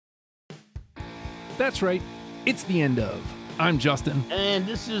That's right, it's the end of. I'm Justin. And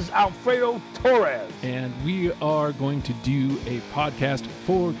this is Alfredo Torres. And we are going to do a podcast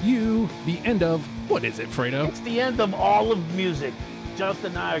for you. The end of, what is it, Fredo? It's the end of all of music.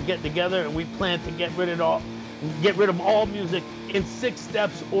 Justin and I are getting together and we plan to get rid of all music in 6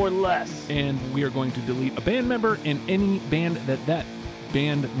 steps or less. And we are going to delete a band member and any band that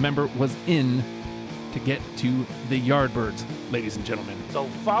band member was in to get to the Yardbirds, ladies and gentlemen. So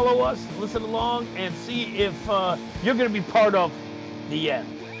follow us, listen along, and see if you're going to be part of the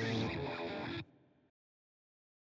end.